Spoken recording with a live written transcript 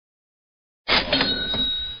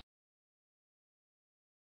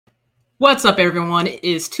What's up, everyone? It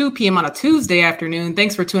is 2 p.m. on a Tuesday afternoon.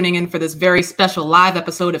 Thanks for tuning in for this very special live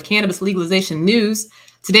episode of Cannabis Legalization News.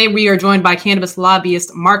 Today, we are joined by cannabis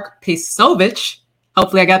lobbyist Mark Pesovich.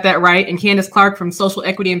 Hopefully I got that right. And Candace Clark from Social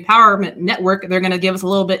Equity Empowerment Network. They're going to give us a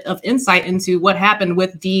little bit of insight into what happened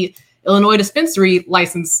with the Illinois dispensary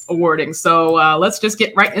license awarding. So let's just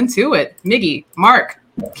get right into it. Miggy, Mark,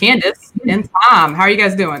 Candace, and Tom, how are you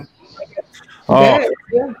guys doing?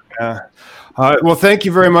 Well, thank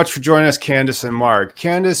you very much for joining us, Candace and Mark.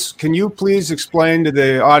 Candace, can you please explain to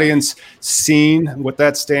the audience SEEN, what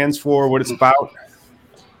that stands for, what it's about?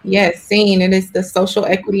 Yes, SEEN. It is the Social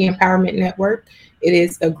Equity Empowerment Network. It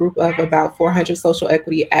is a group of about 400 social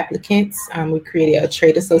equity applicants. We created a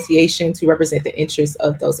trade association to represent the interests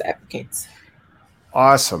of those applicants.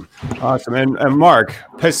 Awesome. And Mark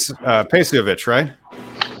Pesovich, right?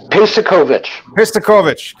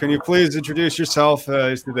 Pesovich. Can you please introduce yourself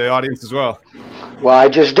to the audience as well? Well, I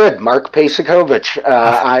just did. Mark Pesovich.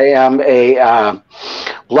 I am a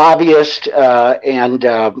lobbyist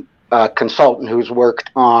and consultant who's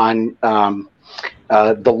worked on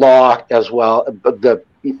the law as well,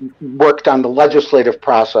 worked on the legislative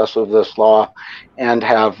process of this law, and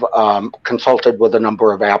have consulted with a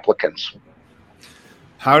number of applicants.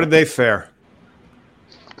 How did they fare?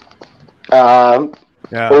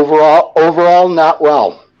 Overall, not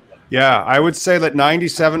well. Yeah, I would say that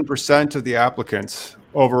 97% of the applicants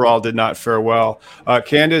overall did not fare well.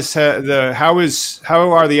 Candace, how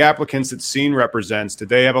are the applicants that SEEN represents? Did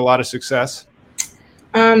they have a lot of success?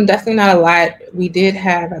 Definitely not a lot. We did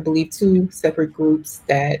have, I believe, 2 separate groups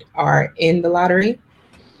that are in the lottery,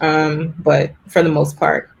 but for the most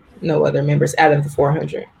part, no other members out of the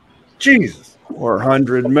 400. Jesus,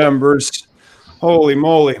 400 members. Holy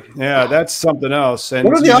moly. Yeah, that's something else. And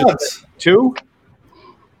what are the odds? 2?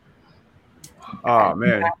 Oh,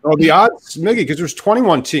 man. Well, the odds, Miggy, because there's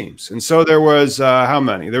 21 teams. And so there was, how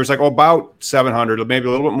many? There was about 700, maybe a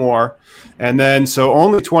little bit more. And then, so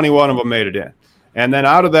only 21 of them made it in. And then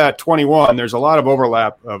out of that 21, there's a lot of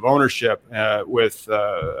overlap of ownership with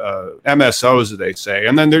MSOs, as they say.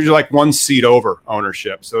 And then there's like 1 seat over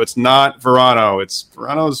ownership. So it's not Verano. It's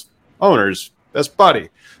Verano's owners, best buddy.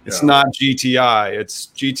 It's not GTI. It's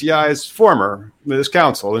GTI's former this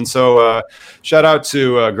council. And so shout out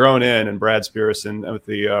to Grown In and Brad Spearson with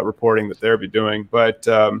the reporting that they'll be doing. But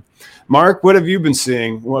Mark, what have you been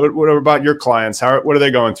seeing? What about your clients? What are they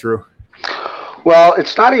going through? Well,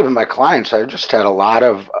 it's not even my clients. I just had a lot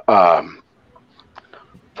of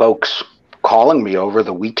folks calling me over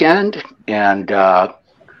the weekend and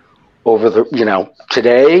over the,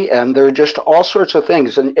 today, and there are just all sorts of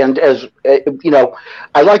things. And as,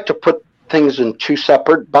 I like to put things in 2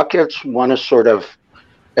 separate buckets. One is sort of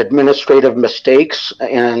administrative mistakes,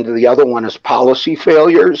 and the other one is policy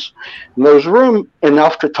failures. And there's room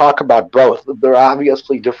enough to talk about both. There are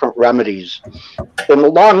obviously different remedies. In the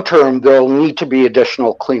long term, there'll need to be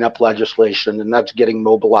additional cleanup legislation, and that's getting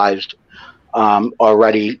mobilized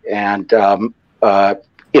already, and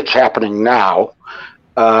it's happening now.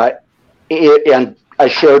 And I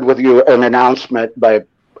shared with you an announcement by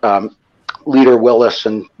Leader Willis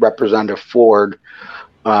and Representative Ford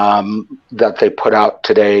that they put out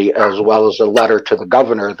today, as well as a letter to the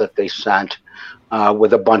governor that they sent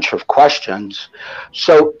with a bunch of questions.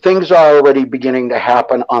 So things are already beginning to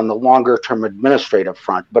happen on the longer term administrative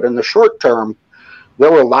front. But in the short term, there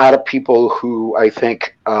were a lot of people who I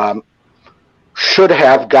think should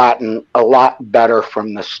have gotten a lot better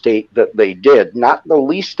from the state that they did, not the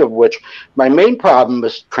least of which, my main problem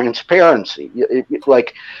is transparency.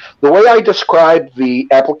 Like the way I describe the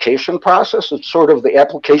application process, it's sort of the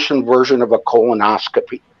application version of a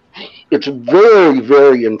colonoscopy. It's very,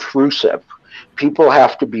 very intrusive. People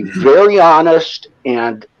have to be very honest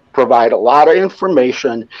and provide a lot of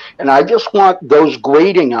information, and I just want those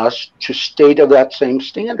grading us to stay to that same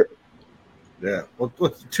standard. Yeah, well,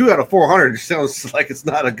 2 out of 400 sounds like it's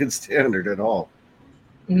not a good standard at all.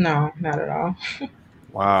 No, not at all.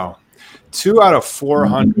 Wow. 2 out of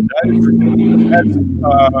 400.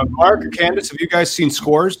 Mark or Candace, have you guys seen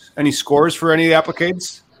scores? Any scores for any of the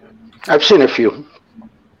applicants? I've seen a few.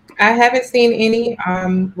 I haven't seen any.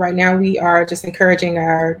 Right now, we are just encouraging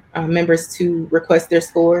our members to request their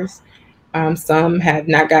scores. Some have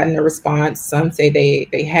not gotten a response. Some say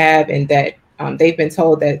they have, and that they've been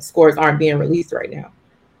told that scores aren't being released right now.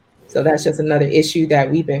 So that's just another issue that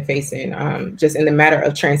we've been facing, just in the matter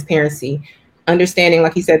of transparency, understanding,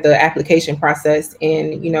 like you said, the application process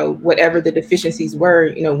and, whatever the deficiencies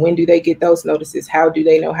were, when do they get those notices? How do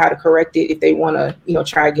they know how to correct it if they want to,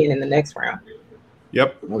 try again in the next round?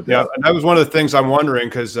 Yep. Yeah. And that was one of the things I'm wondering,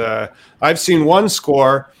 because I've seen one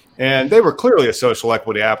score And they were clearly a social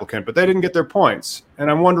equity applicant, but they didn't get their points.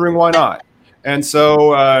 And I'm wondering why not. And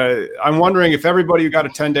so I'm wondering if everybody who got a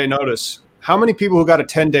 10-day notice, how many people who got a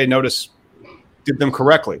 10-day notice did them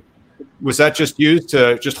correctly? Was that just used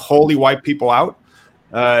to just wholly wipe people out?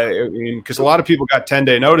 Because a lot of people got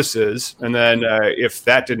 10-day notices, and then if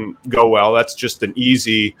that didn't go well, that's just an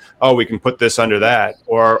easy, oh, we can put this under that,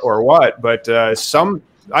 or what. But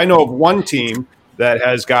I know of one team that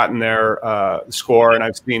has gotten their score, and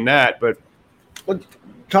I've seen that. But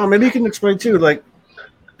Tom, maybe you can explain too. Like,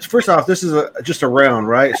 first off, this is just a round,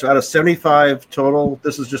 right? So out of 75 total,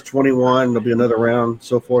 this is just 21. There'll be another round,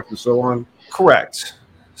 so forth and so on. Correct.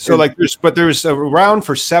 So there's a round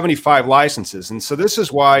for 75 licenses. And so this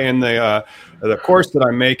is why in the course that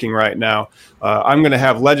I'm making right now, I'm going to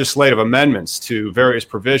have legislative amendments to various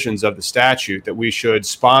provisions of the statute that we should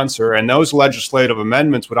sponsor. And those legislative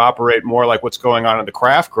amendments would operate more like what's going on in the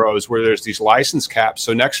craft grows, where there's these license caps.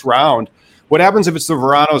 So next round, what happens if it's the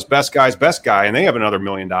Verano's best guy and they have another $1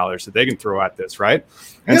 million that they can throw at this, right?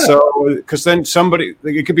 And so, because then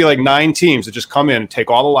it could be like 9 teams that just come in and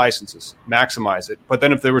take all the licenses, maximize it. But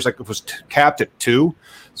then if it was capped at 2,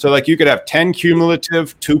 so like you could have 10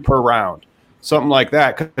 cumulative, 2 per round, something like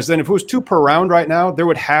that. Because then if it was 2 per round right now, there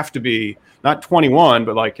would have to be not 21,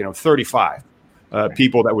 but 35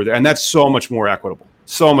 people that were there. And that's so much more equitable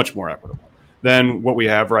than what we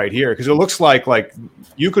have right here. Because it looks like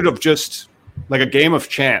you could have just, like a game of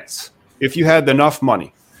chance. If you had enough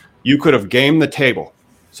money, you could have gamed the table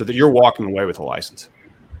so that you're walking away with a license.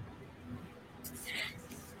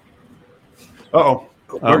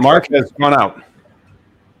 Mark has gone out.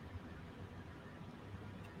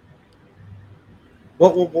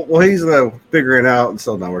 Well, he's figuring out and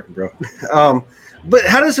still not working, bro. But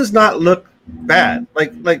how does this not look bad?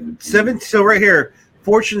 Like 7. So right here,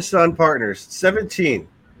 Fortune Sun Partners, 17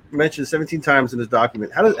 mentioned 17 times in this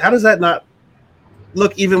document. How does that not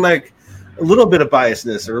look even like a little bit of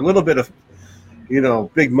biasness or a little bit of,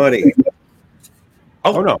 big money?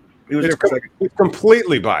 Oh no, it's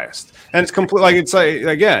completely biased, and it's complete. Like it's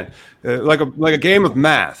like a game of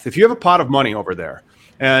math. If you have a pot of money over there,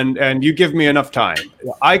 and you give me enough time,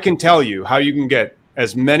 I can tell you how you can get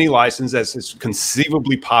as many licenses as is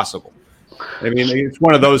conceivably possible. I mean, it's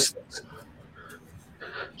one of those things.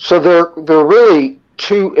 So there are really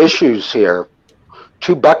 2 issues here,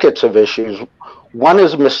 2 buckets of issues. One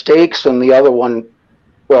is mistakes, and the other one,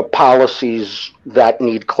 policies that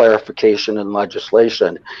need clarification in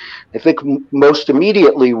legislation. I think most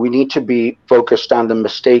immediately we need to be focused on the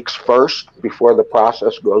mistakes first before the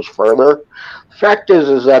process goes further. The fact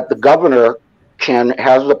is that the governor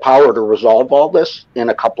has the power to resolve all this in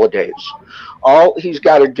a couple of days. All he's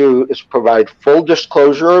got to do is provide full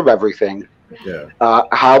disclosure of everything.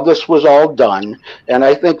 How this was all done. And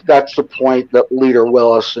I think that's the point that Leader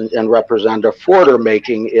Willis and Representative Ford are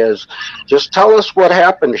making, is just tell us what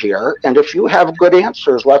happened here. And if you have good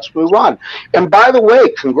answers, let's move on. And by the way,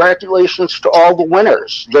 congratulations to all the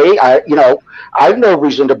winners. I have no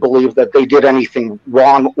reason to believe that they did anything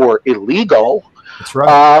wrong or illegal. That's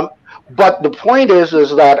right. But the point is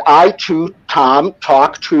that I, too, Tom,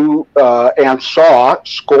 talked to and saw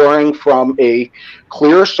scoring from a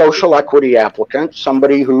clear social equity applicant,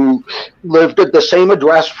 somebody who lived at the same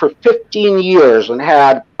address for 15 years and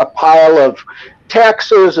had a pile of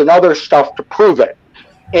taxes and other stuff to prove it.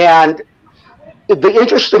 And the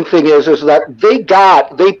interesting thing is that they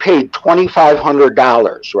paid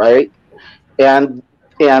 $2,500, right? And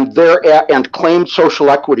claimed social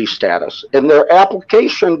equity status, and their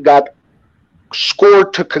application got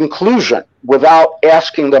scored to conclusion without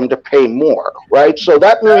asking them to pay more, right? So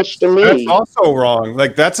that means to me, that's also wrong.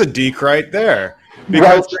 Like, that's a deke right there.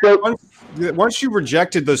 Because once you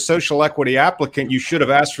rejected the social equity applicant, you should have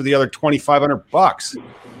asked for the other $2,500.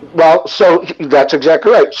 Well, so that's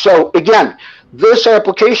exactly right. So again, this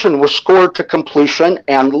application was scored to completion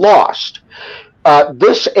and lost.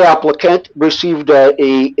 This applicant received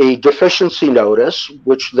a deficiency notice,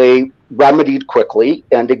 which they remedied quickly.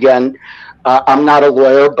 And again, I'm not a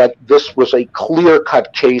lawyer, but this was a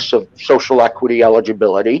clear-cut case of social equity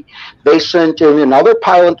eligibility. They sent in another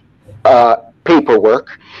pilot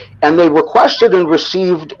paperwork, and they requested and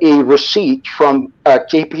received a receipt from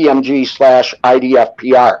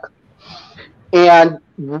KPMG/IDFPR. And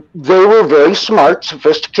they were very smart,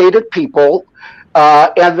 sophisticated people.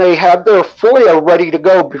 And they had their FOIA ready to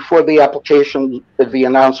go before the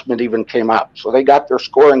announcement even came out. So they got their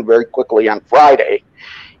scoring very quickly on Friday.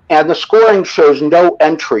 And the scoring shows no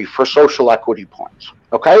entry for social equity points.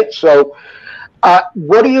 Okay, so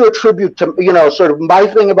What do you attribute to, sort of my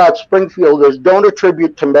thing about Springfield is don't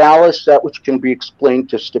attribute to malice that which can be explained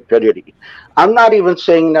to stupidity. I'm not even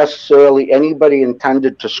saying necessarily anybody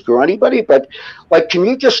intended to screw anybody, but can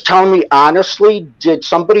you just tell me honestly, did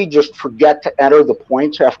somebody just forget to enter the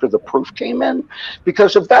points after the proof came in?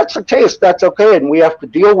 Because if that's the case, that's okay, and we have to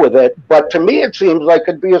deal with it. But to me, it seems like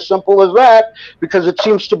it'd be as simple as that, because it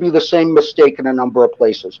seems to be the same mistake in a number of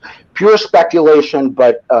places. Pure speculation,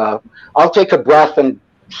 but I'll take a breath and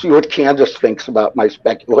see what Candace thinks about my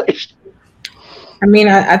speculation. I mean,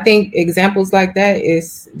 I think examples like that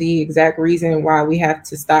is the exact reason why we have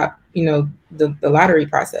to stop, the lottery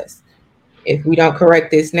process. If we don't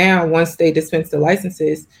correct this now, once they dispense the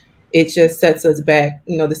licenses, it just sets us back,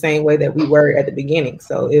 the same way that we were at the beginning.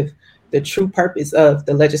 So if the true purpose of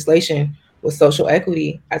the legislation was social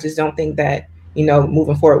equity, I just don't think that,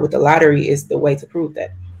 moving forward with the lottery is the way to prove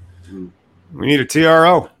that. We need a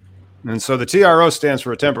TRO. And so the TRO stands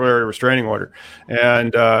for a temporary restraining order.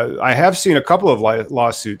 And I have seen a couple of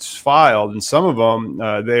lawsuits filed, and some of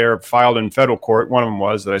them, they are filed in federal court. One of them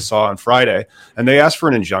was that I saw on Friday, and they asked for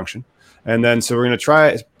an injunction. And then so we're going to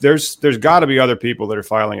try, there's got to be other people that are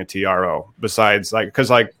filing a TRO besides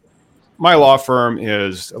because my law firm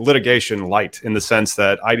is litigation light in the sense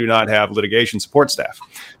that I do not have litigation support staff.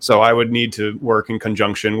 So I would need to work in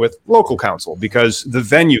conjunction with local counsel because the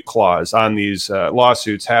venue clause on these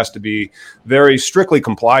lawsuits has to be very strictly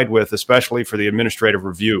complied with, especially for the administrative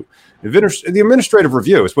review. The administrative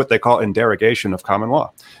review is what they call in derogation of common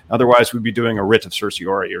law. Otherwise, we'd be doing a writ of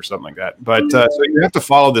certiorari or something like that. But so you have to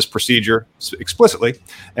follow this procedure explicitly.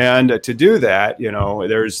 And to do that,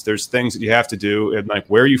 there's things that you have to do, and like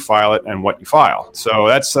where you file it and what you file. So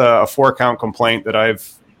that's a 4-count complaint that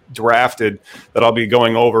I've drafted that I'll be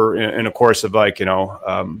going over in a course of a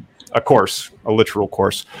literal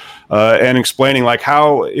course, and explaining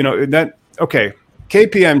how,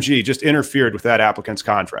 KPMG just interfered with that applicant's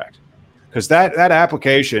contract. Because that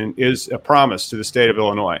application is a promise to the state of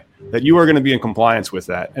Illinois that you are going to be in compliance with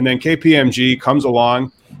that. And then KPMG comes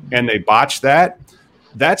along and they botch that.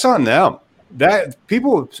 That's on them. That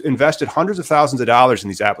people invested hundreds of thousands of dollars in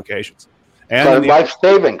these applications. And their life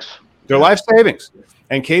savings. Their life savings.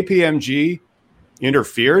 And KPMG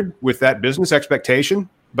interfered with that business expectation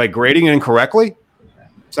by grading it incorrectly.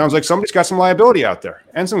 Sounds like somebody's got some liability out there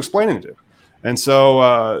and some explaining to do. And so,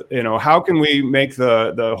 how can we make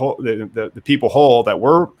the people whole that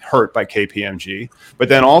were hurt by KPMG? But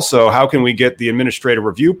then also, how can we get the administrative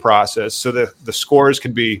review process so that the scores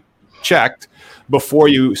can be checked before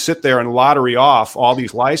you sit there and lottery off all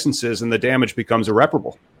these licenses and the damage becomes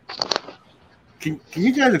irreparable? Can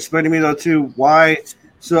you guys explain to me, though, too, why?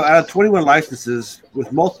 So out of 21 licenses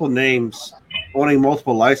with multiple names owning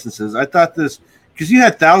multiple licenses, I thought this because you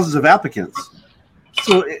had thousands of applicants.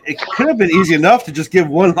 So it could have been easy enough to just give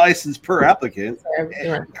one license per applicant.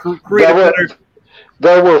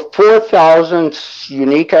 There were 4,000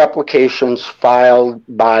 unique applications filed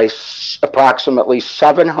by approximately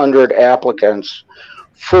 700 applicants,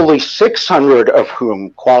 fully 600 of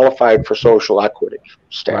whom qualified for social equity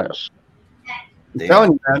status. I'm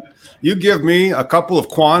telling you, man, you give me a couple of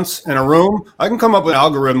quants in a room, I can come up with an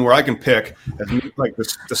algorithm where I can pick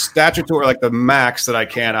the statutory, the max that I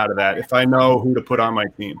can out of that if I know who to put on my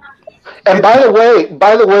team. And by the way,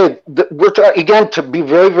 we're again, to be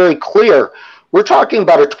very, very clear, we're talking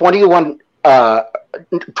about 21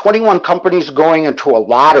 companies going into a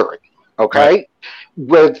lottery, okay? Right.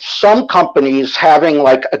 With some companies having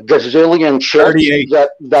a gazillion shares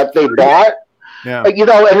that they bought. Yeah.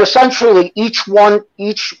 And essentially each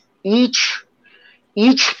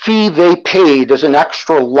fee they paid is an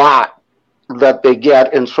extra lot that they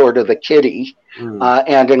get in sort of the kitty,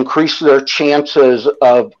 and increase their chances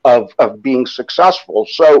of being successful.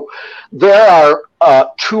 So there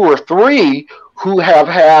are 2 or 3 who have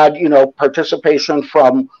had, participation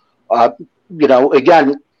from,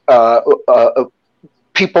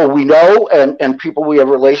 people we know and people we have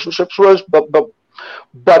relationships with,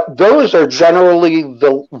 but those are generally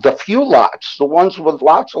the few lots, the ones with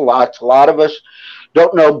lots of lots. A lot of us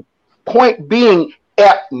don't know. Point being,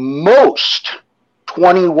 at most,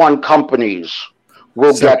 21 companies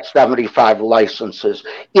will get 75 licenses.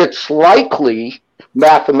 It's likely,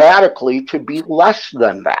 mathematically, to be less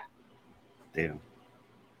than that. Damn.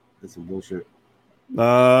 That's some bullshit.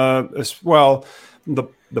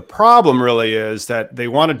 The problem really is that they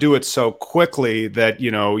want to do it so quickly that,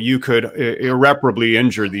 you could irreparably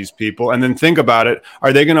injure these people. And then think about it.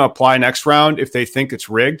 Are they going to apply next round if they think it's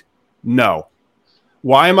rigged? No.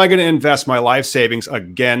 Why am I going to invest my life savings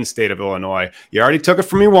again, state of Illinois? You already took it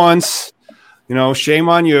from me once. shame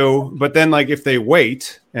on you. But then, like, if they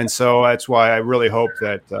wait, and so that's why I really hope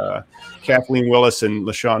that Kathleen Willis and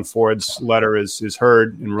LaShawn Ford's letter is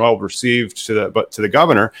heard and well received to the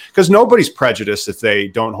governor, because nobody's prejudiced if they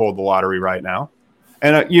don't hold the lottery right now.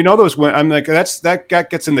 And those when I'm like, that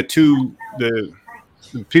gets into the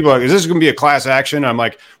people are like, is this going to be a class action? I'm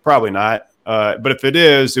like, probably not. But if it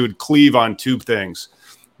is, it would cleave on two things.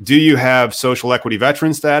 Do you have social equity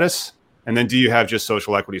veteran status? And then do you have just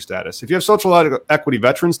social equity status? If you have social equity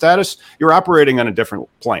veteran status, you're operating on a different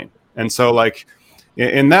plane. And so, like,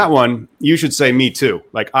 in that one, you should say me too.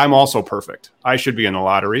 Like, I'm also perfect. I should be in the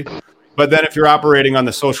lottery. But then if you're operating on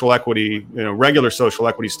the social equity, regular social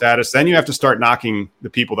equity status, then you have to start knocking the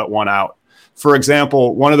people that want out. For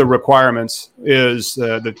example, one of the requirements is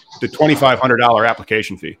the $2,500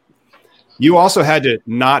 application fee. You also had to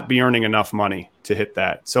not be earning enough money to hit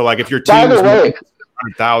that. So, like, if your team is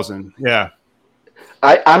 100,000, yeah.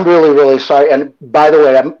 I'm really, really sorry. And by the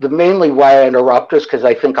way, mainly why I interrupt is because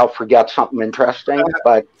I think I'll forget something interesting.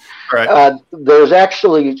 But there's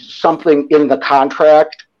actually something in the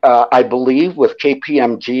contract, I believe, with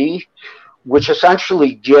KPMG, which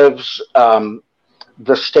essentially gives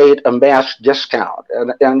the state a mass discount.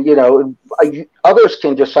 And others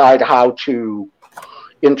can decide how to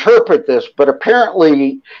interpret this. But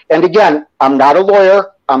apparently, and again, I'm not a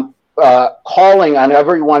lawyer. I'm calling on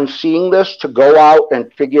everyone seeing this to go out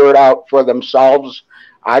and figure it out for themselves.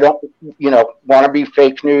 I don't, want to be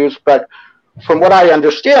fake news, but from what I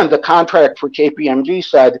understand, the contract for KPMG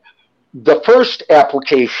said the first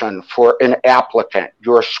application for an applicant,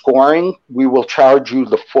 your scoring, we will charge you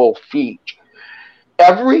the full fee.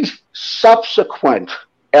 Every subsequent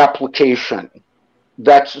application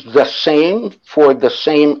that's the same for the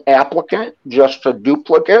same applicant, just a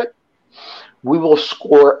duplicate, we will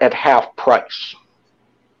score at half price.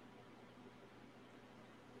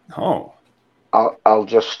 Oh. I'll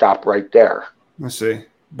just stop right there. Let's see.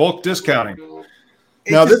 Bulk discounting.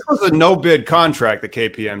 Now, this was a no-bid contract that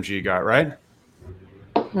KPMG got, right?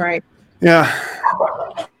 Right. Yeah.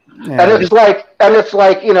 And it's like,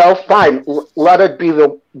 fine, let it be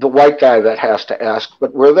the white guy that has to ask.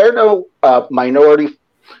 But were there no minority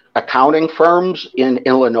accounting firms in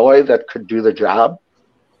Illinois that could do the job?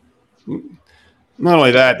 Not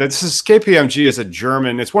only that, KPMG is a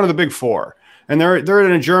German. It's one of the big four, and they're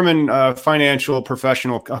in a German financial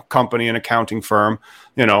professional company, an accounting firm.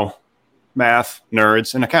 Math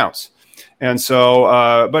nerds and accounts. And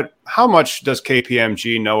so, but how much does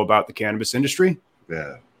KPMG know about the cannabis industry?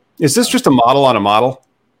 Yeah, is this just a model on a model?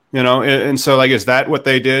 And so, like, is that what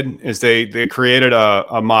they did? Is they created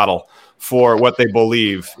a model for what they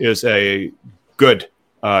believe is a good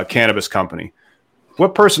cannabis company?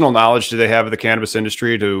 What personal knowledge do they have of the cannabis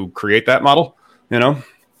industry to create that model?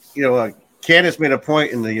 Candace made a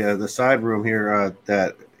point in the side room here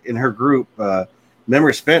that in her group,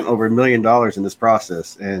 members spent over $1 million in this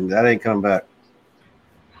process, and that ain't coming back.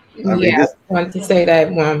 I wanted to say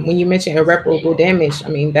that when you mentioned irreparable damage,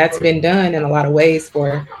 that's been done in a lot of ways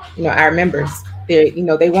for our members.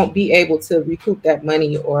 They won't be able to recoup that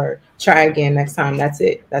money or try again next time. That's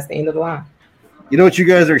it. That's the end of the line. What you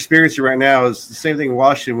guys are experiencing right now is the same thing in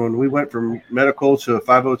Washington. When we went from medical to a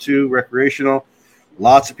 502 recreational,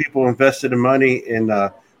 lots of people invested in money in,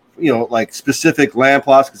 like specific land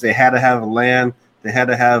plots because they had to have a land. They had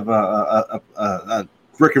to have a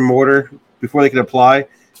brick and mortar before they could apply.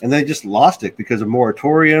 And they just lost it because of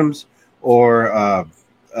moratoriums or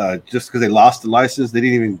just because they lost the license. They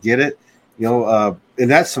didn't even get it, and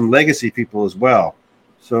that's some legacy people as well.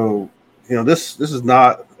 So, this is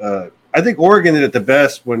not I think Oregon did it the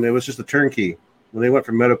best when it was just a turnkey, when they went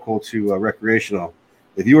from medical to recreational.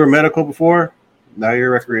 If you were medical before, now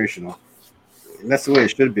you're recreational. And that's the way it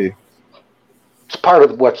should be. It's part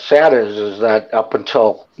of what's sad is that up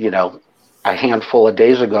until, a handful of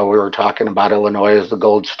days ago, we were talking about Illinois as the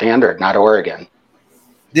gold standard, not Oregon.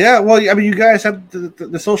 Yeah, well, you guys have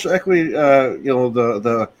the social equity,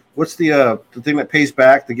 what's the thing that pays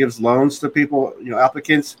back, that gives loans to people,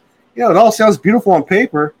 applicants. It all sounds beautiful on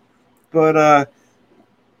paper. But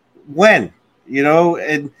when,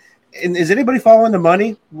 and is anybody following the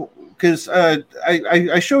money? Because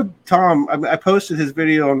I showed Tom, I posted his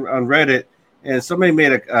video on Reddit, and somebody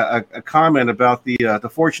made a comment about the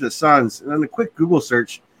Fortunate Sons. And then a quick Google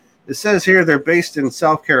search, it says here they're based in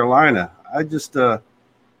South Carolina. I just, is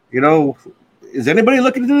anybody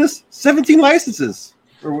looking into this? 17 licenses.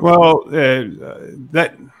 Well,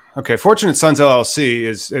 Okay, Fortunate Sons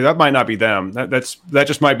LLC that might not be them. That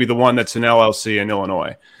just might be the one that's an LLC in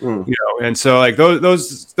Illinois. And so like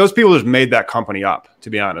those people just made that company up. To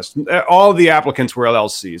be honest, all of the applicants were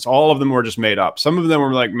LLCs. All of them were just made up. Some of them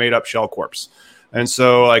were like made up shell corps. And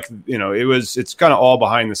so like it's kind of all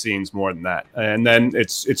behind the scenes more than that. And then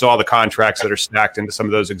it's all the contracts that are stacked into some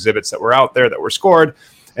of those exhibits that were out there that were scored.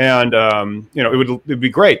 And it would be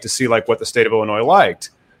great to see like what the state of Illinois liked.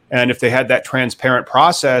 And if they had that transparent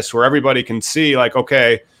process where everybody can see like,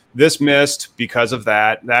 okay, this missed because of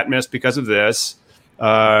that missed because of this.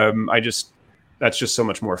 That's just so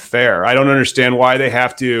much more fair. I don't understand why they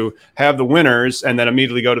have to have the winners and then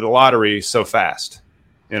immediately go to the lottery so fast,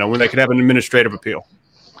 when they could have an administrative appeal.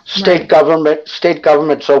 State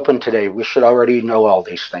government's open today. We should already know all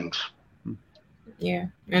these things. Yeah.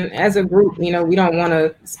 And as a group, we don't want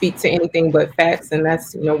to speak to anything but facts. And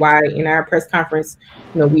that's, why in our press conference,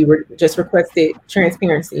 we were just requested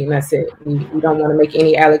transparency, and that's it. We don't want to make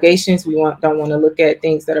any allegations. We don't want to look at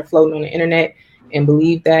things that are floating on the internet and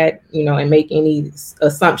believe that, and make any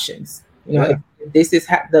assumptions. If this is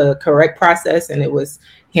the correct process and it was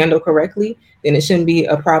handled correctly, then it shouldn't be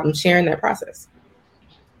a problem sharing that process.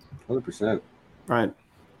 100%. Right.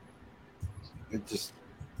 It just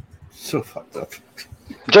so fucked up.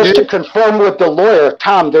 Just to confirm with the lawyer,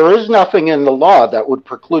 Tom, there is nothing in the law that would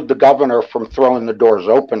preclude the governor from throwing the doors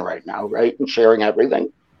open right now, right? And sharing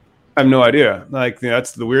everything. I have no idea. Like,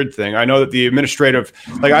 that's the weird thing. I know that the administrative,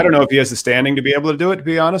 I don't know if he has the standing to be able to do it, to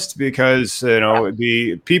be honest, because,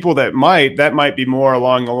 the people that might be more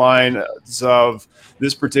along the lines of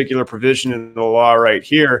this particular provision in the law right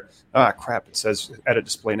here. Crap, it says edit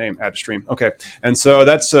display name, add to stream. Okay. And so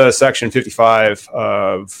that's section 55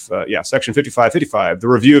 of, section 5555, the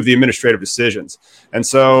review of the administrative decisions. And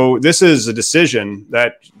so this is a decision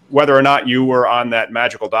that whether or not you were on that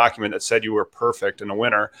magical document that said you were perfect and a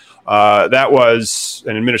winner, that was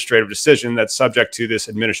an administrative decision that's subject to this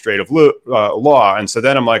administrative law. And so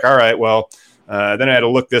then I'm like, all right, well, then I had to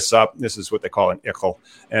look this up. This is what they call an ICL.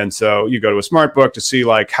 And so you go to a smart book to see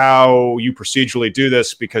like how you procedurally do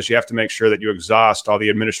this, because you have to make sure that you exhaust all the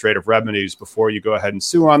administrative remedies before you go ahead and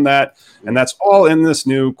sue on that. And that's all in this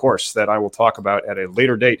new course that I will talk about at a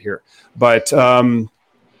later date here. But so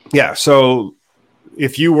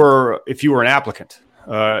if you were an applicant,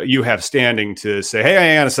 you have standing to say, hey,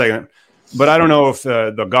 hang on a second, but I don't know if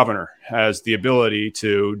the governor has the ability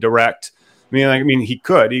to direct. I mean, he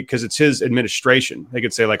could, because it's his administration. They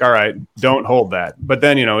could say like, all right, don't hold that. But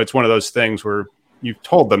then, it's one of those things where you've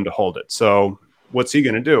told them to hold it. So what's he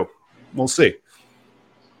going to do? We'll see.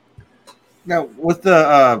 Now, with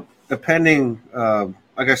the pending, like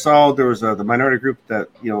I saw, there was the minority group that,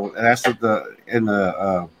 asked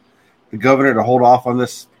the governor to hold off on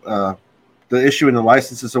this, the issuing the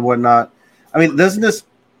licenses and whatnot. I mean, doesn't this,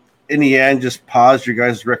 in the end, just pause your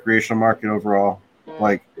guys' recreational market overall?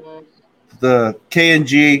 Like, the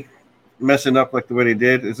KNG messing up like the way they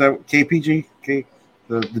did. Is that KPG?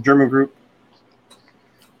 The German group?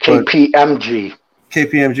 KPMG.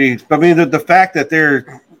 But I mean, the fact that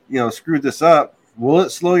they're, screwed this up, will it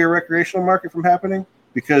slow your recreational market from happening?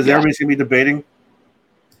 Because everybody's going to be debating.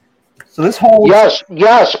 So this whole... Yes,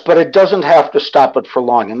 but it doesn't have to stop it for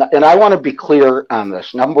long. And I want to be clear on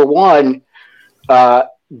this. Number one,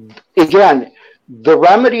 again, the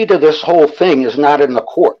remedy to this whole thing is not in the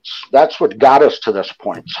courts. That's what got us to this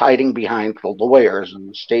point. It's hiding behind the lawyers and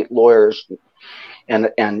the state lawyers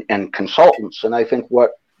and consultants. And I think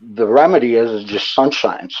what the remedy is just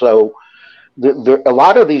sunshine. So a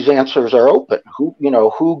lot of these answers are open.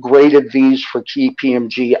 Who graded these for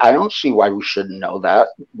KPMG? I don't see why we shouldn't know that.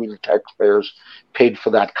 We, the taxpayers, paid for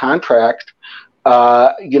that contract.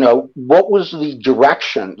 What was the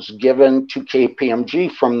directions given to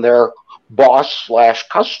KPMG from their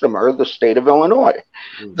boss/customer, the state of Illinois?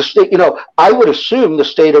 The state, I would assume the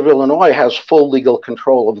state of Illinois has full legal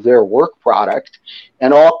control of their work product,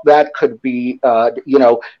 and all that could be,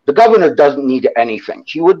 the governor doesn't need anything.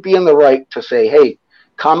 He would be in the right to say, hey,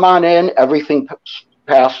 come on in, everything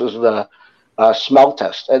passes the smell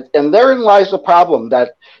test. And therein lies the problem,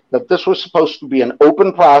 that this was supposed to be an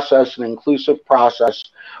open process, an inclusive process,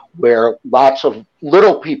 where lots of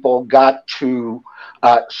little people got to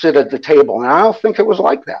sit at the table. And I don't think it was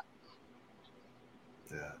like that.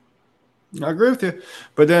 Yeah, I agree with you.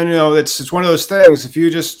 But then, it's one of those things.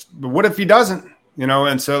 What if he doesn't?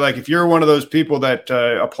 And so like if you're one of those people that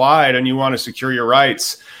applied and you want to secure your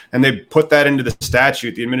rights, and they put that into the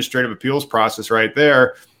statute, the administrative appeals process right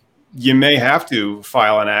there, you may have to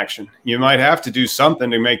file an action. You might have to do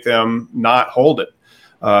something to make them not hold it,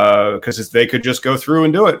 because they could just go through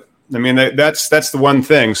and do it. I mean, that's the one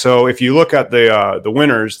thing. So if you look at the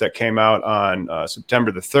winners that came out on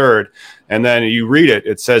September the 3rd, and then you read it,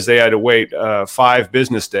 it says they had to wait 5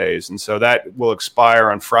 business days. And so that will expire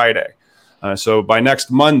on Friday. So by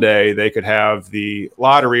next Monday, they could have the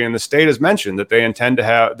lottery. And the state has mentioned that they intend to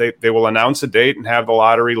have, they will announce a date and have the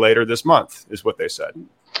lottery later this month, is what they said.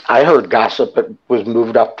 I heard gossip it was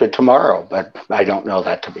moved up to tomorrow, but I don't know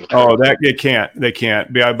that to be true. Oh, that they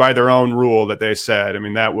can't by their own rule that they said. I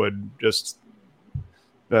mean, that would just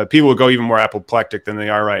people would go even more apoplectic than they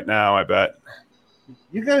are right now, I bet.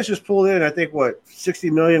 You guys just pulled in, I think, what, 60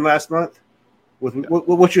 million last month with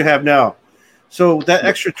what you have now. So that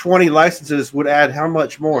extra 20 licenses would add how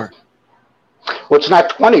much more? Well, it's not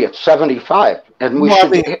 20, it's 75, and we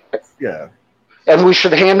yeah. And we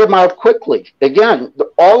should hand them out quickly. Again,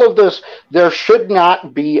 all of this, there should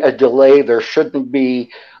not be a delay. There shouldn't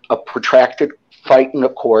be a protracted fight in the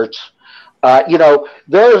courts.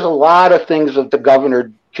 There's a lot of things that the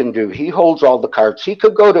governor can do. He holds all the cards. He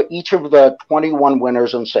could go to each of the 21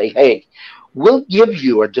 winners and say, hey, we'll give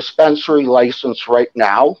you a dispensary license right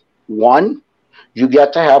now. One, you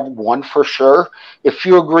get to have one for sure, if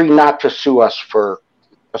you agree not to sue us for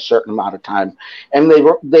a certain amount of time. And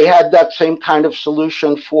they had that same kind of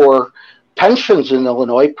solution for pensions in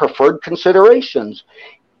Illinois, preferred considerations.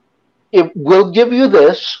 It will give you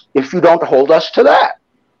this if you don't hold us to that.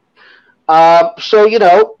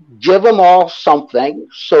 Give them all something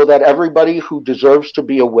so that everybody who deserves to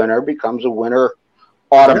be a winner becomes a winner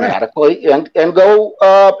automatically, and go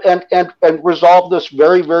and resolve this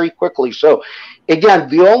very, very quickly. So again,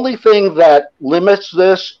 the only thing that limits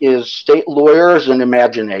this is state lawyers and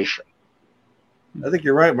imagination. I think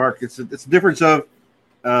you're right, Mark. It's a difference of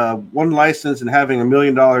one license and having $1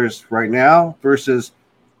 million right now versus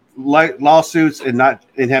lawsuits and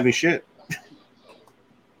having shit.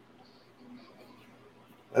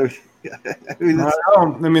 I mean,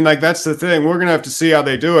 that's the thing. We're gonna have to see how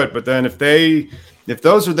they do it. But then if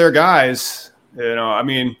those are their guys, I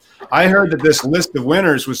mean, I heard that this list of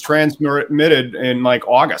winners was transmitted in like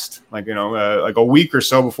August, like a week or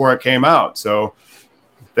so before it came out. So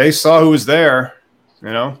they saw who was there,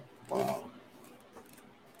 Wow.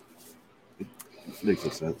 It makes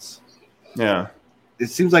no sense. Yeah. It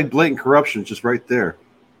seems like blatant corruption just right there.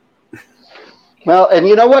 Well, and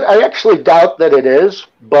you know what? I actually doubt that it is,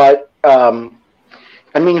 but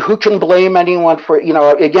who can blame anyone for,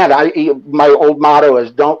 again, my old motto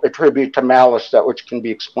is don't attribute to malice that which can be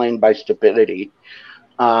explained by stupidity.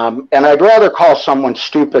 And I'd rather call someone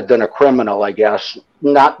stupid than a criminal, I guess.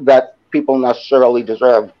 Not that people necessarily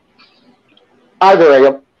deserve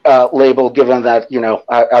either a label, given that,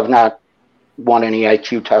 I've not won any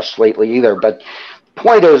IQ tests lately either. But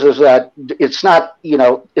point is that it's not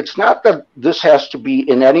that this has to be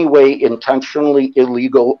in any way intentionally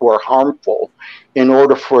illegal or harmful in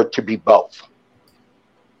order for it to be both.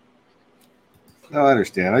 I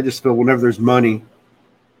understand. I just feel whenever there's money,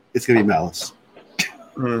 it's going to be malice.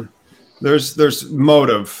 There's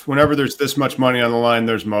motive. Whenever there's this much money on the line,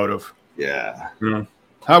 there's motive. Yeah.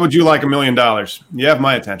 How would you like $1 million? You have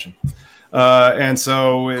my attention. And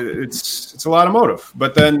so it's a lot of motive.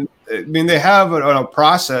 But then, they have a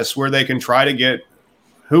process where they can try to get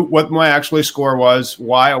what my actual score was,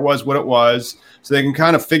 why it was what it was, so they can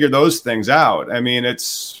kind of figure those things out. I mean,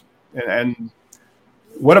 and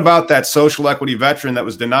what about that social equity veteran that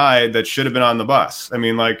was denied that should have been on the bus? I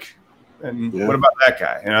mean, what about that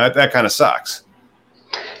guy? That kind of sucks.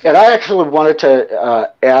 And I actually wanted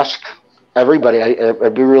to ask everybody,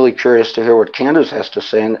 I'd be really curious to hear what Candace has to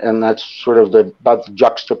say, and that's sort of about the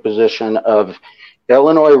juxtaposition of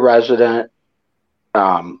Illinois resident,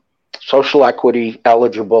 social equity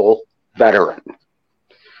eligible veteran.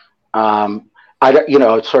 I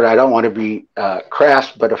don't want to be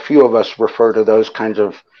crass, but a few of us refer to those kinds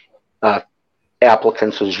of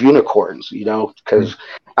applicants as unicorns, because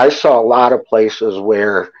I saw a lot of places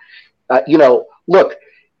where, look,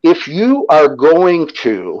 if you are going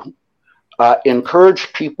to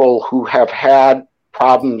encourage people who have had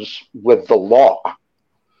problems with the law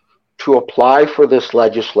to apply for this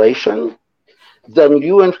legislation, then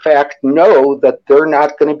you in fact know that they're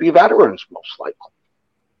not going to be veterans, most likely.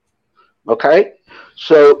 Okay?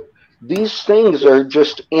 So these things are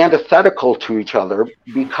just antithetical to each other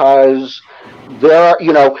because there are,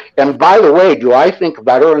 and by the way, do I think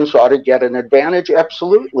veterans ought to get an advantage?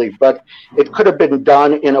 Absolutely. But it could have been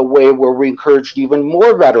done in a way where we encouraged even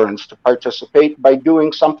more veterans to participate by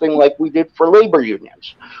doing something like we did for labor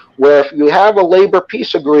unions, where if you have a labor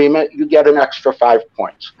peace agreement, you get an extra 5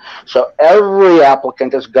 points. So every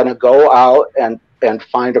applicant is going to go out and and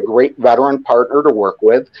find a great veteran partner to work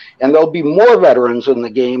with. And there'll be more veterans in the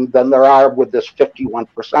game than there are with this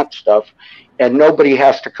 51% stuff. And nobody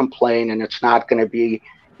has to complain, and it's not going to be,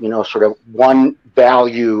 sort of one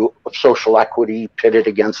value of social equity pitted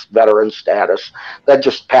against veteran status. That's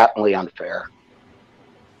just patently unfair.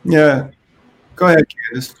 Yeah. Go ahead,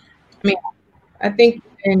 Candace. I think,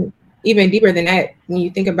 and even deeper than that, when you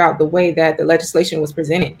think about the way that the legislation was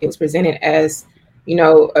presented, it was presented as,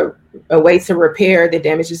 a way to repair the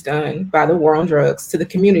damages done by the war on drugs to the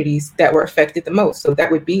communities that were affected the most. So that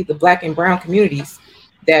would be the Black and brown communities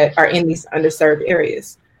that are in these underserved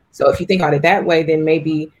areas. So if you think about it that way, then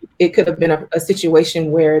maybe it could have been a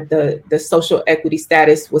situation where the social equity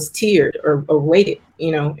status was tiered or weighted,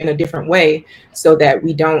 in a different way, so that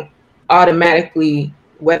we don't automatically,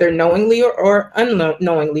 whether knowingly or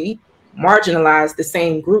unknowingly, marginalize the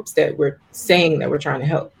same groups that we're saying that we're trying to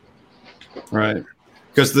help. Right.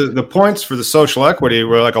 Because the points for the social equity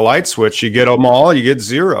were like a light switch. You get them all, you get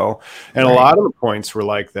zero. And a lot of the points were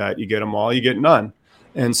like that. You get them all, you get none.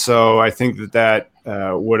 And so I think that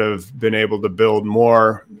would have been able to build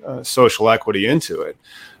more social equity into it.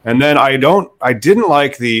 And then I didn't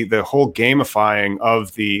like the whole gamifying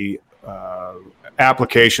of the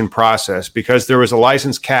application process, because there was a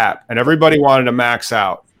license cap and everybody wanted to max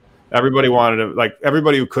out. Everybody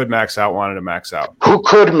who could max out wanted to max out. Who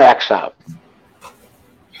could max out?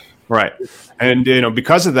 Right. And,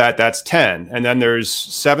 because of that, that's 10. And then there's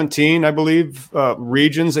 17, I believe,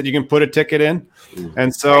 regions that you can put a ticket in.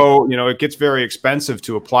 And so, it gets very expensive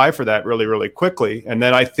to apply for that really, really quickly. And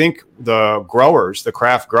then I think the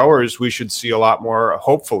craft growers, we should see a lot more,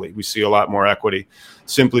 hopefully we see a lot more equity,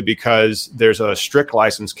 simply because there's a strict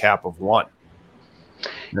license cap of 1.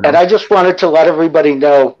 And I just wanted to let everybody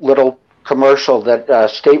know, little commercial, that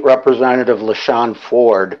State Representative LaShawn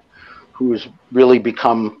Ford, who's really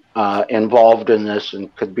become involved in this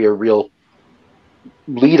and could be a real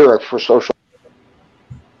leader for social.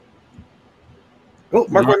 Oh,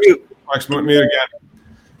 Mark, on mute. Mark's mute again.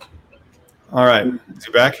 All right. Is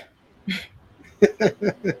he back?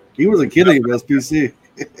 He wasn't kidding about PC.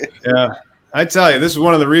 Yeah. I tell you, this is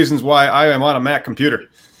one of the reasons why I am on a Mac computer.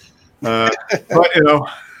 But,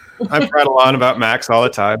 I prattle on about Macs all the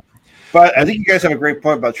time. But I think you guys have a great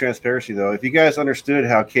point about transparency, though. If you guys understood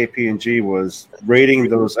how KPMG was rating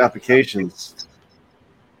those applications,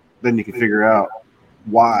 then you can figure out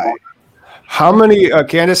why. How many,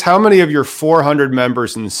 Candace, how many of your 400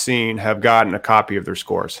 members in the scene have gotten a copy of their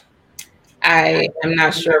scores? I am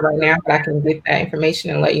not sure right now, but I can get that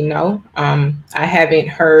information and let you know. I haven't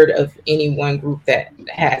heard of any one group that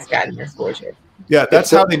has gotten their scores yet. Yeah,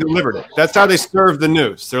 that's how they delivered it. That's how they served the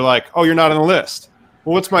news. They're like, oh, you're not on the list.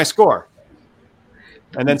 Well, what's my score?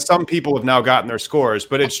 And then some people have now gotten their scores,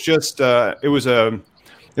 but it's just it was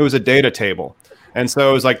a data table. And so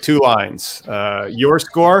it was like 2 lines. Your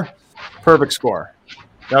score, perfect score.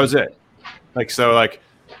 That was it. Like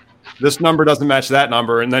this number doesn't match that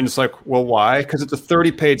number. And then it's like, well, why? Because it's a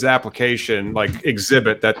 30-page application, like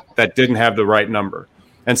exhibit that didn't have the right number.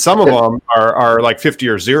 And some of them are like 50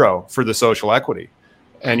 or 0 for the social equity.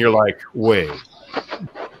 And you're like, wait.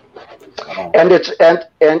 And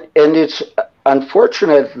it's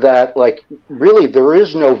unfortunate that, like, really there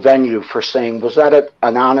is no venue for saying, was that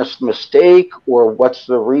an honest mistake, or what's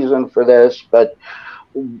the reason for this? But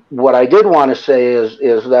what I did want to say is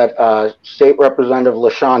that State Representative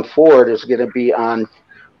LaShawn Ford is going to be on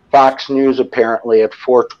Fox News apparently at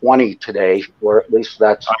 4:20 today, or at least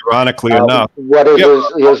that's ironically enough. What it is,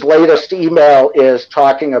 his latest email is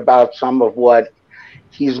talking about some of what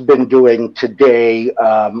he's been doing today,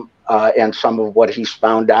 and some of what he's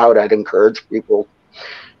found out. I'd encourage people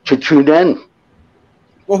to tune in.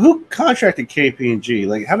 Well, who contracted KPMG?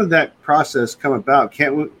 Like, how did that process come about?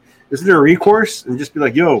 Isn't there a recourse and just be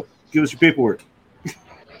like, yo, give us your paperwork?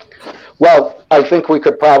 Well, I think we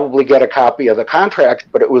could probably get a copy of the contract,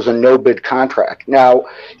 but it was a no-bid contract. Now,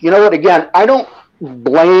 you know what? Again, I don't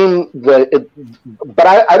blame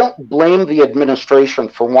I don't blame the administration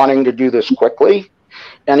for wanting to do this quickly,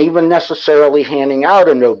 and even necessarily handing out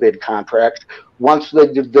a no-bid contract once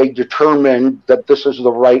they determine that this is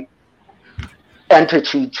the right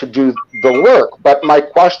entity to do the work. But my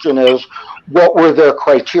question is, what were their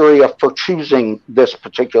criteria for choosing this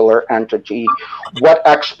particular entity? What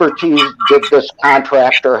expertise did this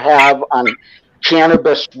contractor have on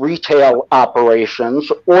cannabis retail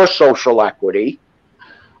operations or social equity?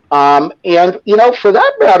 And, for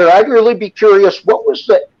that matter, I'd really be curious, what was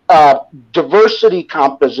the diversity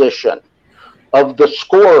composition of the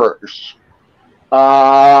scorers?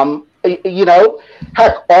 you know,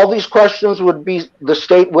 heck, all these questions would be, the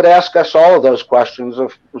state would ask us all of those questions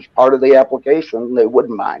if it was part of the application. They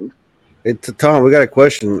wouldn't mind. Tom, we got a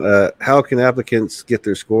question. How can applicants get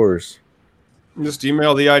their scores? Just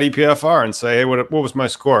email the IDPFR and say, hey, what was my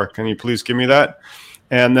score? Can you please give me that?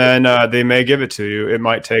 And then they may give it to you. It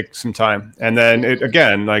might take some time. And then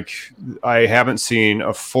again, like, I haven't seen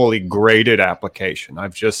a fully graded application.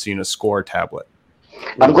 I've just seen a score tablet.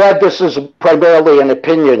 I'm glad this is primarily an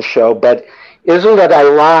opinion show, but isn't it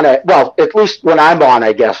ironic? Well, at least when I'm on,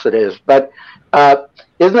 I guess it is. But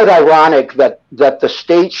isn't it ironic that the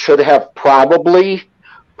state should have probably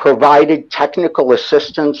provided technical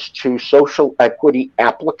assistance to social equity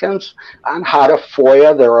applicants on how to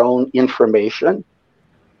FOIA their own information?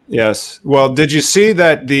 Yes. Well, did you see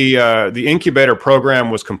that the incubator program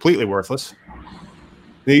was completely worthless?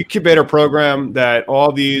 The incubator program that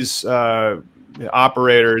all these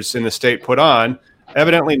operators in the state put on,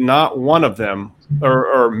 evidently not one of them,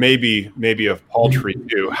 or maybe a paltry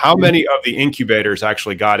few. How many of the incubators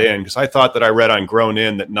actually got in? Because I thought that I read on Grown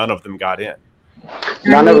In that none of them got in.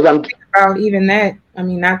 None of them. About even that, I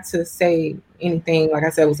mean, not to say anything, like I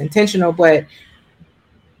said, was intentional, but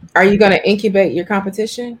are you going to incubate your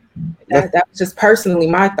competition? That was just personally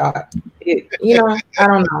my thought. I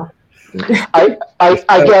don't know.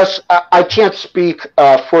 I guess I can't speak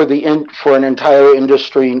for an entire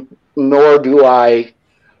industry, nor do I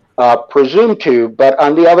presume to. But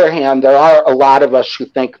on the other hand, there are a lot of us who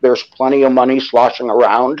think there's plenty of money sloshing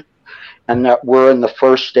around, and that we're in the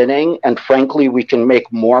first inning. And frankly, we can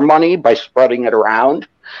make more money by spreading it around.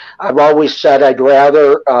 I've always said I'd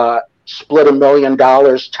rather split $1 million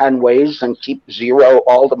 10 ways and keep zero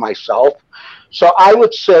all to myself. So I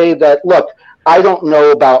would say that, look, I don't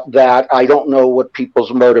know about that. I don't know what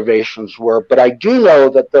people's motivations were, but I do know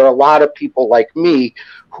that there are a lot of people like me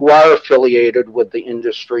who are affiliated with the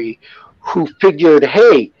industry who figured,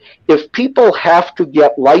 hey, if people have to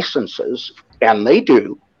get licenses, and they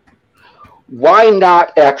do, why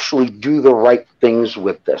not actually do the right things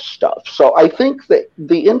with this stuff? So I think that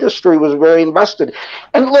the industry was very invested.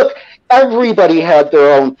 And look, everybody had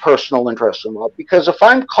their own personal interest in that, because if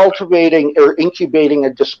I'm cultivating or incubating a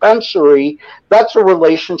dispensary, that's a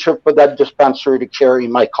relationship with that dispensary to carry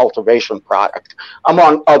my cultivation product,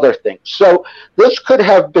 among other things. So this could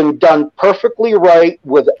have been done perfectly right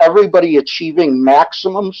with everybody achieving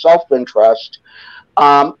maximum self-interest.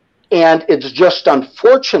 And it's just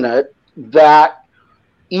unfortunate that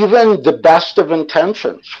even the best of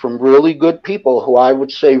intentions from really good people who I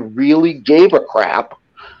would say really gave a crap,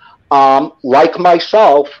 like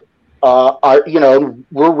myself, we're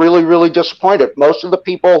really, really disappointed. Most of the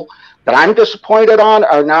people that I'm disappointed on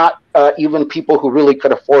are not even people who really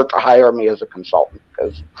could afford to hire me as a consultant,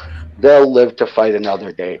 because they'll live to fight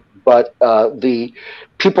another day. But the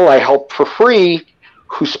people I help for free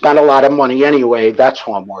who spend a lot of money anyway, that's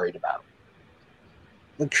who I'm worried about.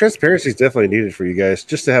 Well, transparency is definitely needed for you guys,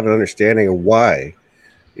 just to have an understanding of why.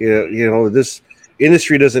 This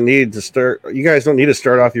industry doesn't need to start. You guys don't need to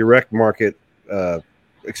start off your rec market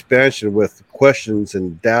expansion with questions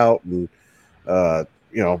and doubt and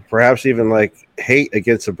perhaps even like hate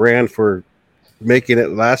against a brand for making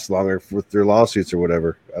it last longer with their lawsuits or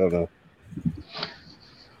whatever. I don't know.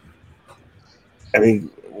 I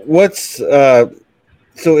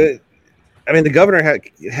mean, the governor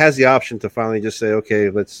has the option to finally just say, okay,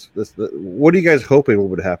 let's. What are you guys hoping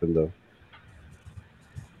would happen, though?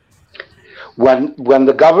 When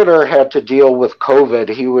the governor had to deal with COVID,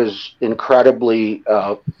 he was incredibly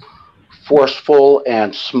forceful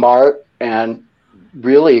and smart, and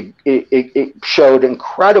really it showed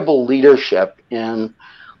incredible leadership in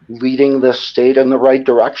leading the state in the right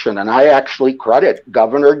direction. And I actually credit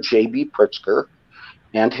Governor J.B. Pritzker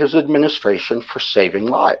and his administration for saving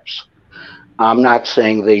lives. I'm not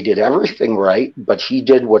saying they did everything right, but he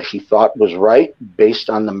did what he thought was right based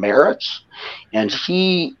on the merits. And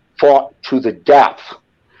he fought to the death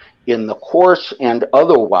in the courts and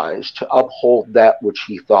otherwise to uphold that which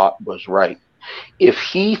he thought was right. If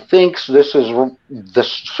he thinks this is the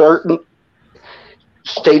certain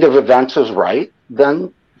state of events is right,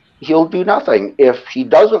 then he'll do nothing. If he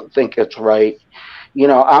doesn't think it's right,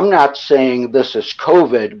 I'm not saying this is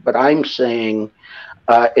COVID, but I'm saying,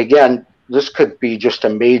 again, this could be just a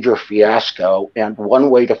major fiasco. And one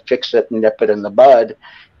way to fix it and nip it in the bud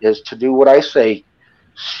is to do what I say: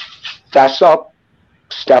 fess up,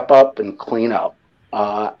 step up, and clean up.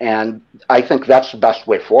 And I think that's the best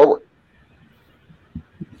way forward.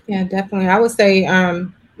 Yeah, definitely. I would say,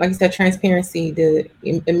 like you said, transparency, the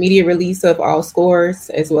immediate release of all scores,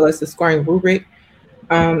 as well as the scoring rubric.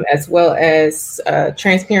 as well as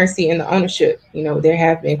transparency in the ownership. You know, there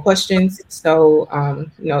have been questions. So,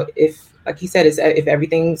 you know, if, like he said, if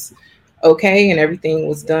everything's okay and everything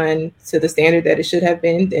was done to the standard that it should have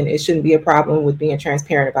been, then it shouldn't be a problem with being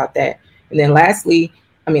transparent about that. And then lastly,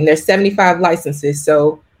 I mean, there's 75 licenses.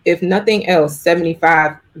 So if nothing else,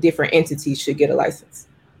 75 different entities should get a license.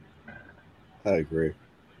 I agree.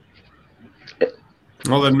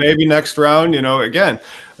 Well, then maybe next round, you know, again,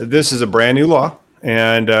 this is a brand new law,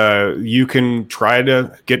 and you can try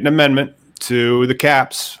to get an amendment to the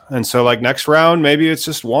caps. And so like next round, maybe it's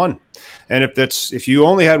just one. And if you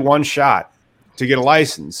only had one shot to get a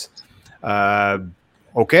license,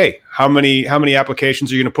 okay, how many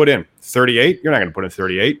applications are you going to put in? 38? You're not going to put in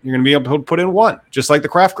 38. You're going to be able to put in one, just like the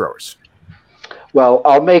craft growers. Well,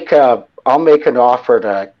 I'll make an offer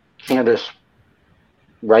to Candace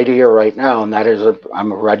right here, right now, and that is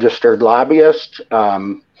I'm a registered lobbyist.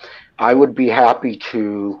 I would be happy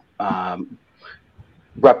to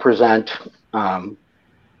represent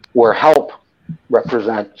or help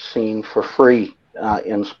represent SEEN for free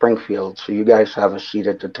in Springfield. So you guys have a seat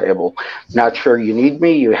at the table. Not sure you need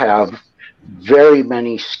me. You have very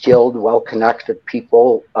many skilled, well-connected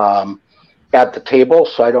people at the table.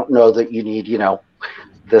 So I don't know that you need, you know,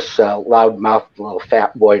 this loudmouth little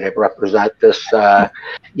fat boy to represent this, white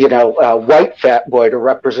fat boy to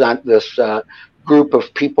represent this group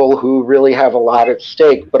of people who really have a lot at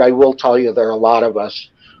stake. But I will tell you, there are a lot of us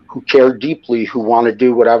who care deeply, who want to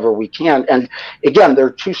do whatever we can. And again, there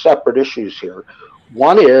are two separate issues here.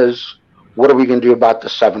 One is, what are we going to do about the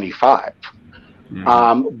 75?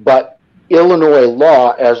 But Illinois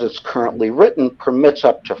law, as it's currently written, permits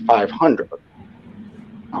up to 500.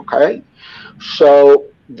 Okay? So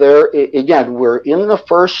there, again, we're in the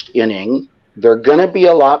first inning. There are going to be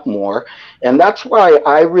a lot more. And that's why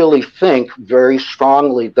I really think very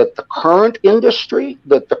strongly that the current industry,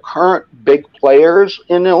 that the current big players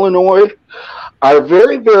in Illinois are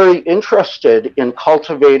very, very interested in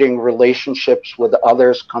cultivating relationships with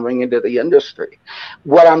others coming into the industry.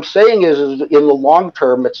 What I'm saying is in the long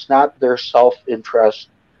term, it's not their self-interest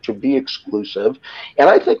to be exclusive. And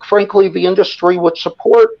I think, frankly, the industry would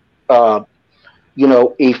support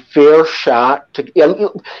a fair shot to,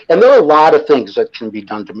 and there are a lot of things that can be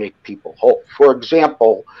done to make people whole. For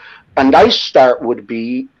example, a nice start would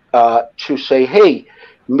be to say, hey,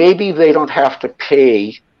 maybe they don't have to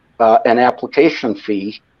pay an application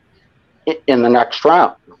fee in the next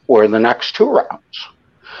round or in the next two rounds,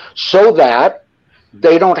 so that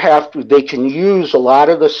they don't have to, they can use a lot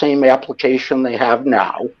of the same application they have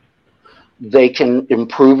now. They can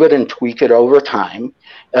improve it and tweak it over time.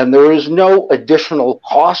 And there is no additional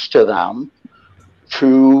cost to them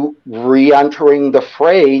to re-entering the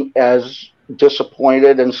fray, as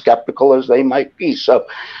disappointed and skeptical as they might be. So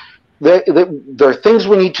there are things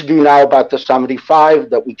we need to do now about the 75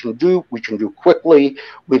 that we can do quickly.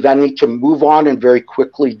 We then need to move on and very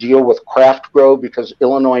quickly deal with craft grow, because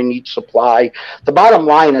Illinois needs supply. The bottom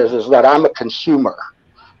line is that I'm a consumer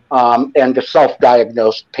and a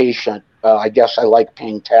self-diagnosed patient. I guess I like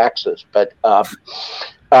paying taxes, but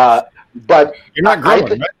you're not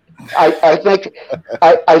growing. I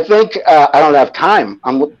think I don't have time.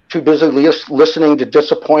 I'm too busy listening to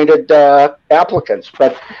disappointed applicants.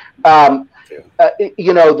 But the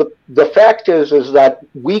fact is that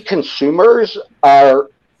we consumers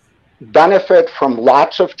benefit from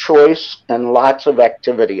lots of choice and lots of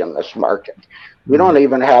activity in this market. We don't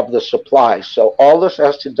even have the supply. So all this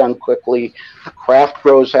has to be done quickly. The craft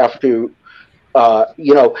grows have to,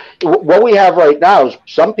 what we have right now is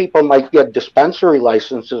some people might get dispensary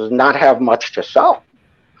licenses and not have much to sell.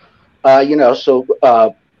 So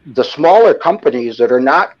the smaller companies that are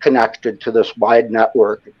not connected to this wide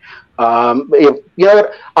network, I'll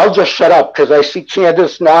just shut up because I see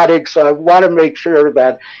Candace nodding. So I want to make sure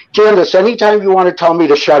that, Candace, anytime you want to tell me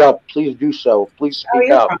to shut up, please do so. Please speak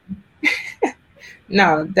up.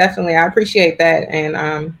 No, definitely. I appreciate that.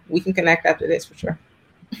 And we can connect after this for sure.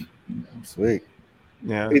 Sweet.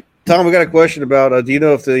 Yeah. Hey, Tom, we got a question about, do you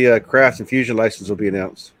know if the craft infusion license will be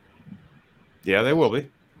announced? Yeah, they will be.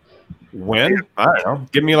 When? I don't know.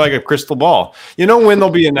 Give me like a crystal ball. You know when they'll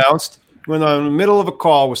be announced? When I'm in the middle of a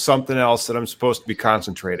call with something else that I'm supposed to be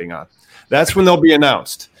concentrating on. That's when they'll be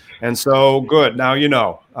announced. And so, good. Now you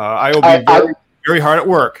know. I will be very hard at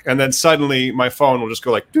work, and then suddenly my phone will just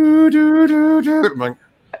go like do do do do. I'm like,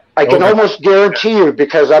 I can almost guarantee you,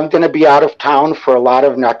 because I'm going to be out of town for a lot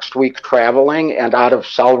of next week traveling and out of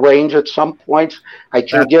cell range at some point. I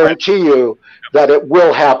can guarantee you that it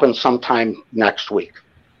will happen sometime next week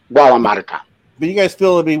while I'm out of town. But you guys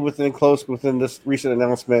feel it'll be within this recent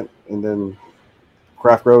announcement, and then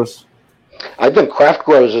craft grows? I think craft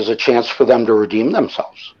grows is a chance for them to redeem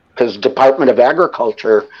themselves, because Department of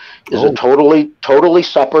Agriculture is a totally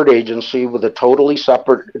separate agency with a totally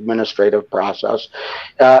separate administrative process.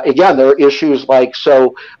 Again, there are issues like,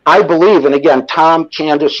 so I believe, and again, Tom,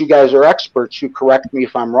 Candace, you guys are experts, you correct me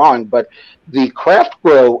if I'm wrong, but the craft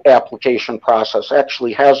grow application process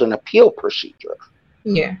actually has an appeal procedure.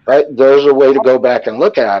 Yeah. Right? There's a way to go back and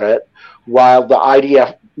look at it, while the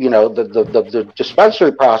IDF, the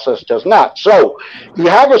dispensary process does not. So you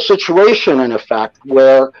have a situation, in effect,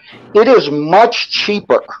 where it is much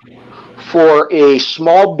cheaper for a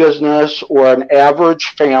small business or an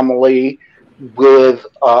average family with,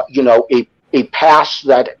 a past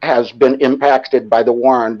that has been impacted by the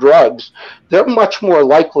war on drugs. They're much more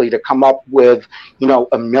likely to come up with,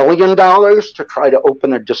 $1 million to try to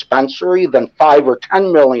open a dispensary than $5 or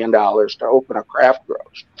 $10 million to open a craft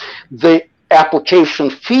grows. The application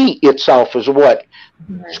fee itself is what?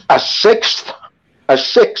 A sixth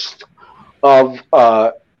of,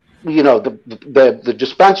 the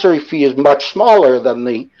dispensary fee is much smaller than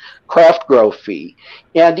the craft grow fee.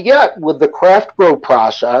 And yet, with the craft grow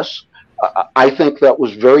process, I think that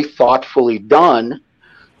was very thoughtfully done.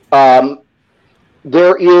 There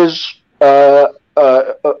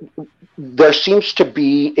seems to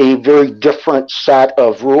be a very different set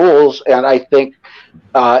of rules, and I think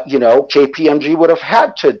KPMG would have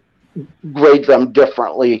had to grade them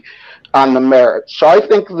differently on the merits. So I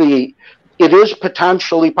think it is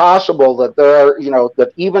potentially possible that there are,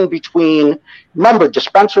 that even between, remember,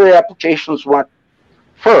 dispensary applications went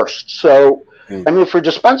first. So, for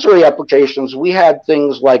dispensary applications, we had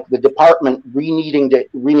things like the department needing to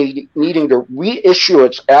reissue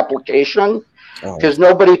its application, because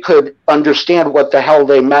nobody could understand what the hell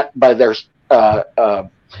they meant by their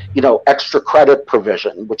extra credit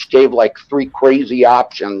provision, which gave like 3 crazy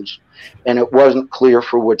options, and it wasn't clear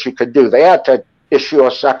for what you could do. They had to issue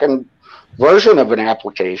a second version of an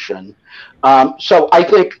application. So I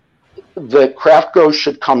think the craft grow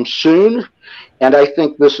should come soon, and I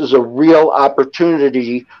think this is a real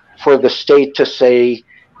opportunity for the state to say,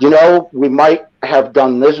 we might have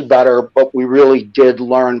done this better, but we really did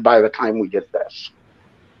learn by the time we did this.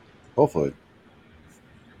 Hopefully.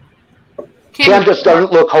 Candace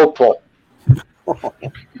doesn't look hopeful.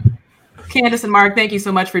 Candace and Mark, thank you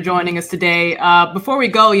so much for joining us today. Before we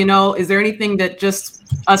go, is there anything that just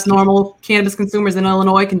us normal cannabis consumers in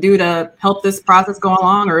Illinois can do to help this process go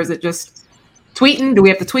along, or is it just tweeting? Do we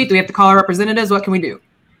have to tweet? Do we have to call our representatives? What can we do?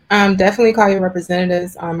 Definitely call your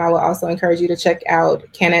representatives. I will also encourage you to check out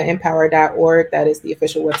CannaEmpower.org. That is the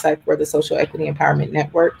official website for the Social Equity Empowerment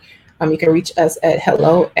Network. You can reach us at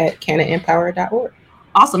hello@CannaEmpower.org.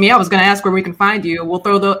 Awesome. Yeah, I was going to ask where we can find you. We'll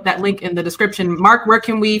throw that link in the description. Mark, where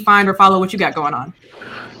can we find or follow what you got going on?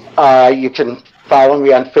 You can follow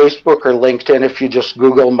me on Facebook or LinkedIn. If you just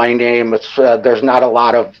Google my name, it's there's not a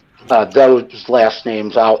lot of those last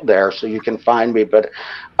names out there, so you can find me. But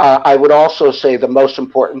I would also say the most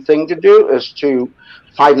important thing to do is to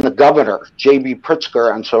find the governor, J.B.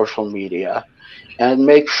 Pritzker, on social media, and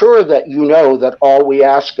make sure that that all we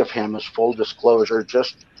ask of him is full disclosure,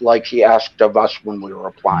 just like he asked of us when we were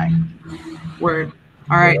applying. Word.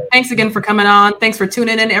 All right. Thanks again for coming on. Thanks for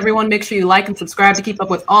tuning in, everyone. Make sure you like and subscribe to keep up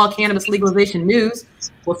with all cannabis legalization news.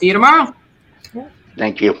 We'll see you tomorrow.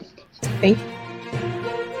 Thank you. Thank you.